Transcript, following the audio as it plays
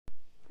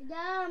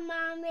No,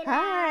 Mommy.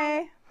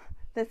 Hi.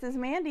 This is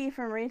Mandy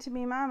from Read to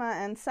Me Mama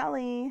and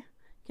Sully.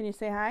 Can you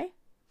say hi?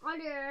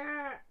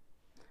 Hi.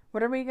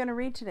 What are we going to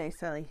read today,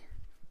 Sully?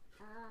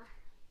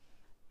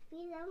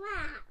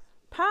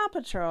 Paw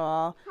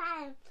Patrol.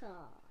 Paw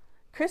Patrol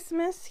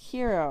Christmas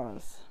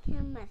Heroes.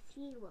 Christmas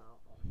Heroes.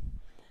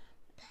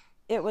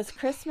 It was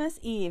Christmas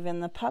Eve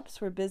and the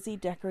pups were busy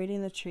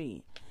decorating the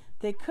tree.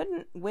 They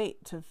couldn't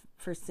wait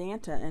for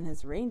Santa and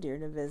his reindeer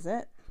to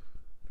visit.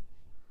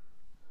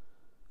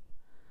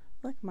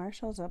 Look,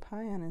 Marshall's up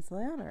high on his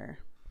ladder.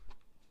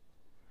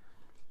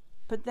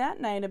 But that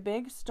night a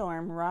big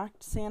storm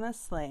rocked Santa's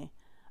sleigh.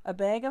 A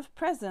bag of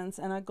presents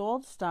and a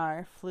gold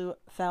star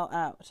fell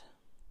out.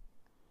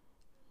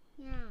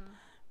 Yeah.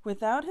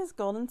 Without his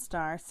golden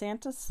star,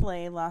 Santa's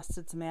sleigh lost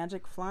its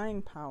magic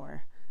flying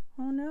power.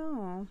 Oh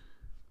no.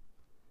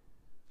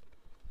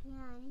 Yeah,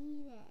 I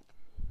need it.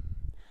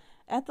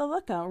 At the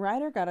lookout,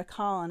 Ryder got a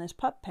call on his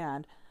pup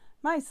pad.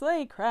 My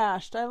sleigh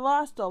crashed. I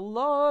lost a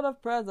load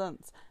of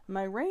presents.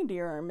 My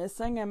reindeer are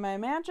missing and my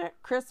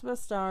magic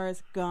Christmas star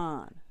is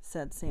gone,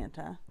 said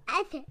Santa.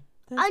 Oh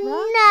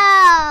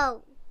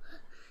no!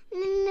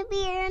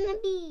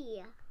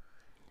 Bee.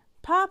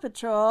 Paw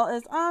Patrol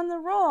is on the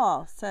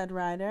roll, said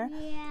Ryder.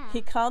 Yeah.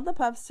 He called the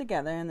pups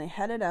together and they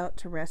headed out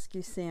to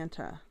rescue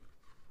Santa.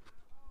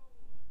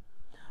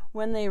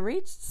 When they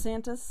reached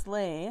Santa's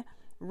sleigh,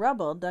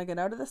 Rubble dug it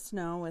out of the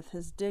snow with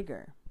his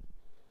digger.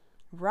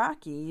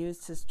 Rocky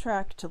used his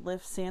truck to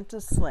lift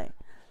Santa's sleigh.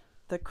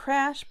 The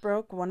crash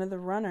broke one of the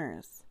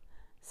runners,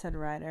 said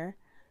Ryder.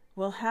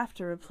 We'll have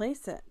to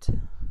replace it.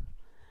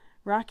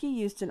 Rocky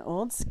used an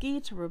old Skye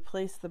to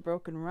replace the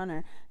broken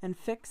runner and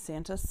fix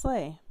Santa's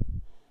sleigh.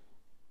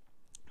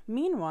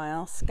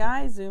 Meanwhile,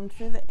 Skye zoomed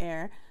through the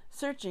air,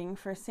 searching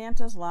for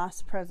Santa's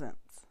lost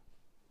presents.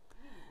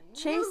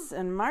 Chase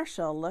and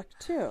Marshall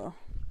looked too.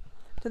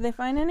 Did they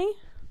find any?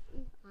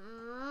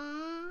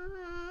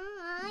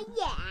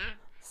 Yeah.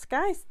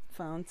 Skye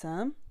found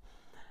some.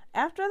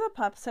 After the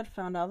pups had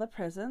found all the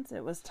presents,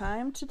 it was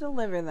time to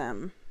deliver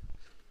them.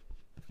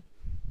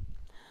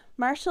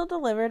 Marshall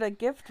delivered a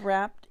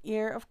gift-wrapped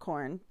ear of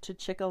corn to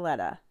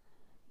Chickaletta.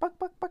 Buck,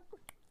 buck, buck.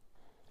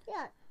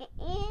 Yeah,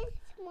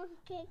 it's one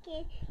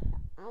ticket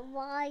on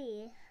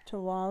Wally. To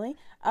Wally.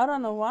 Out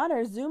on the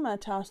water, Zuma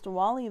tossed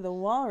Wally the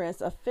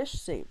walrus a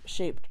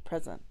fish-shaped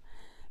present.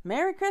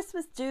 Merry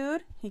Christmas,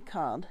 dude, he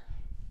called.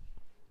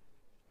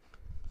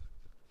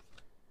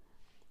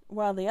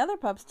 While the other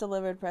pups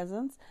delivered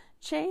presents,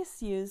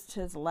 Chase used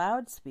his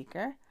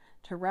loudspeaker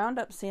to round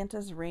up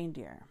Santa's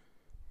reindeer.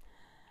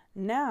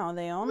 Now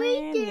they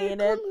only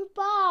needed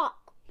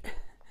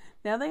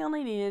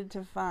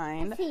to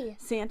find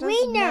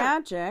Santa's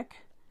magic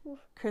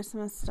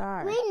Christmas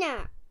star.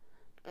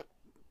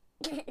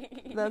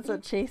 That's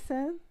what Chase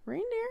said.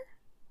 Reindeer?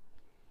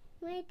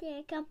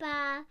 Reindeer, come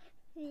back.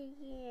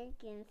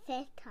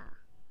 Santa.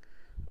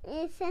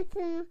 It's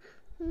Santa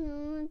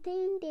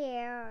thing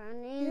there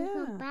and then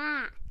come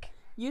back.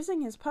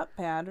 Using his pup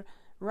pad,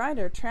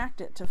 Ryder tracked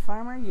it to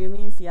Farmer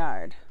Yumi's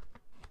yard.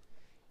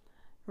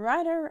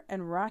 Ryder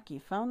and Rocky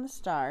found the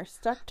star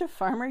stuck to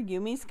Farmer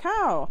Yumi's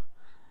cow.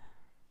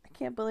 I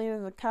can't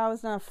believe the cow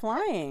is not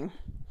flying.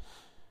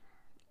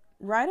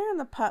 Ryder and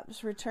the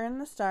pups returned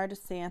the star to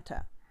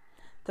Santa.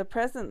 The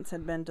presents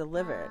had been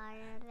delivered.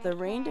 The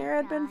reindeer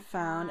had been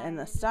found, and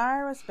the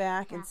star was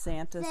back in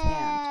Santa's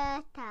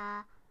hand.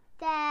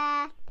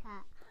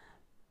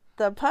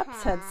 The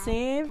pups had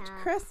saved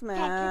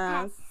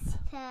Christmas.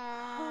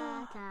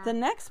 The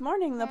next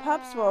morning, the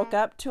pups woke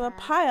up to a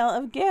pile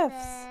of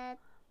gifts.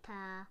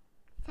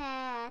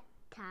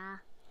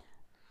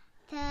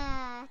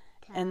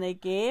 And they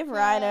gave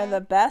Ryder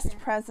the best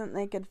present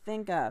they could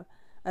think of,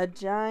 a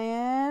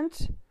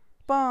giant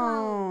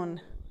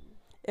bone.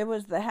 It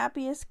was the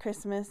happiest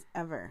Christmas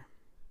ever.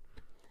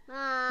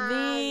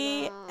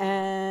 The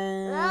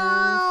end.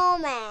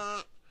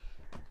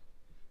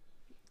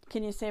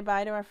 Can you say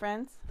bye to our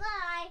friends?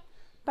 Bye.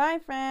 Bye,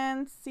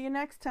 friends. See you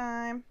next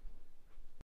time.